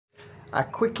I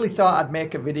quickly thought I'd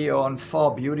make a video on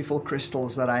 4 beautiful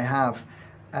crystals that I have.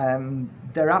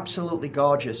 They're absolutely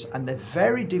gorgeous and they're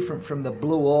very different from the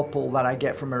blue opal that I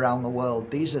get from around the world.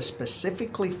 These are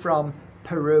specifically from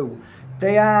Peru.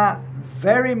 They are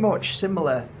very much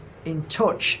similar in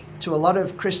touch to a lot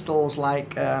of crystals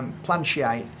like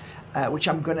planchite, which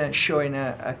I'm going to show in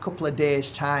a couple of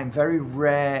days' time. Very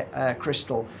rare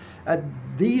crystal.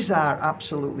 These are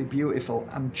absolutely beautiful.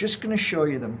 I'm just going to show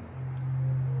you them.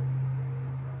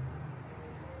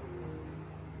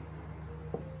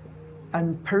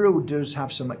 And Peru does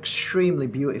have some extremely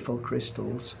beautiful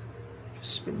crystals.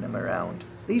 Just spin them around.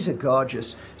 These are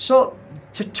gorgeous. So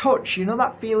to touch, you know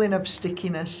that feeling of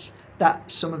stickiness that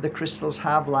some of the crystals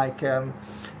have, like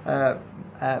malacola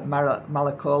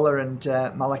and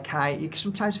malachite. You can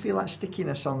sometimes feel that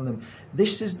stickiness on them.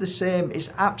 This is the same.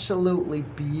 It's absolutely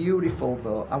beautiful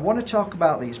though. I want to talk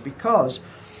about these because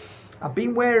I've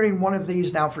been wearing one of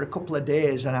these now for a couple of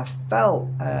days and I felt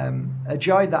a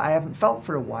joy that I haven't felt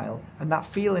for a while. And that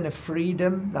feeling of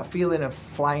freedom, that feeling of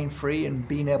flying free and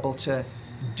being able to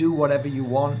do whatever you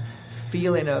want.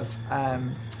 Feeling of,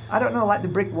 I don't know, like the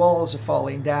brick walls are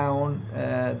falling down,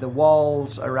 the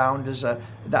walls around us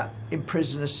that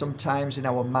imprison us sometimes in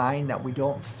our mind, that we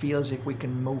don't feel as if we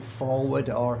can move forward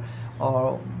or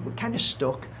we're kind of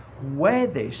stuck. Wear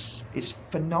this, it's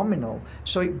phenomenal.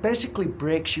 So it basically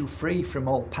breaks you free from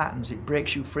old patterns. It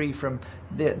breaks you free from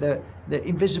the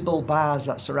invisible bars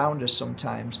that surround us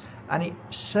sometimes. And it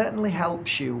certainly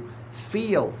helps you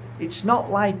feel. It's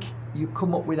not like you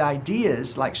come up with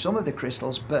ideas like some of the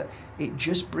crystals, but it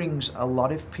just brings a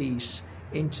lot of peace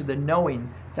into the knowing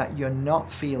that you're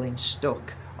not feeling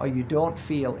stuck or you don't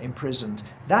feel imprisoned.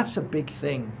 That's a big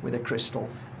thing with a crystal.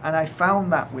 And I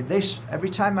found that with this, every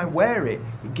time I wear it,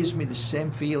 it gives me the same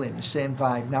feeling, the same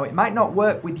vibe. Now, it might not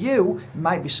work with you, it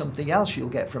might be something else you'll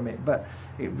get from it, but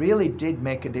it really did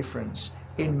make a difference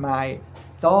in my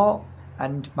thought,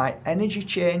 and my energy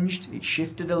changed. It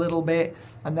shifted a little bit,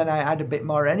 and then I had a bit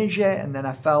more energy, and then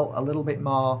I felt a little bit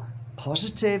more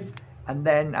positive, and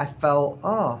then I felt,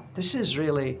 oh, this is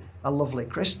really a lovely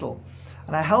crystal.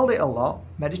 And I held it a lot,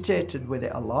 meditated with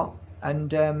it a lot,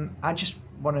 and I just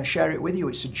want to share it with you.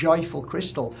 It's a joyful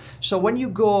crystal. So when you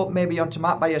go maybe onto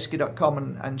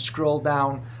Bajerski.com and scroll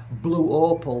down blue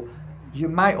opal, you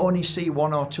might only see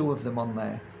 1 or 2 of them on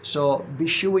there. So be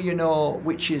sure you know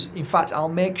which is. In fact, I'll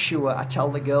make sure I tell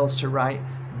the girls to write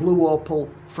blue opal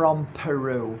from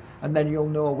Peru, and then you'll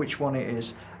know which one it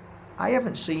is. I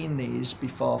haven't seen these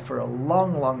before for a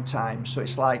long time, so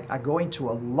it's like I go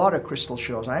into a lot of crystal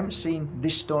shows. I haven't seen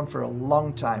this stone for a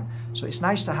long time, so it's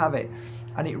nice to have it.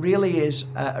 And it really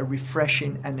is a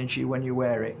refreshing energy when you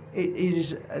wear it. It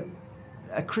is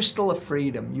a crystal of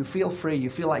freedom. You feel free, you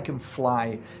feel like you can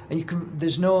fly, and you can.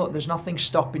 There's nothing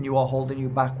stopping you or holding you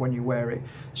back when you wear it.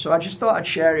 So I just thought I'd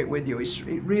share it with you.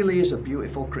 It really is a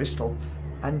beautiful crystal,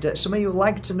 and some of you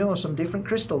like to know some different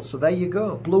crystals. So there you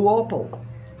go, blue opal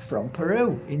from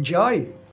Peru. Enjoy.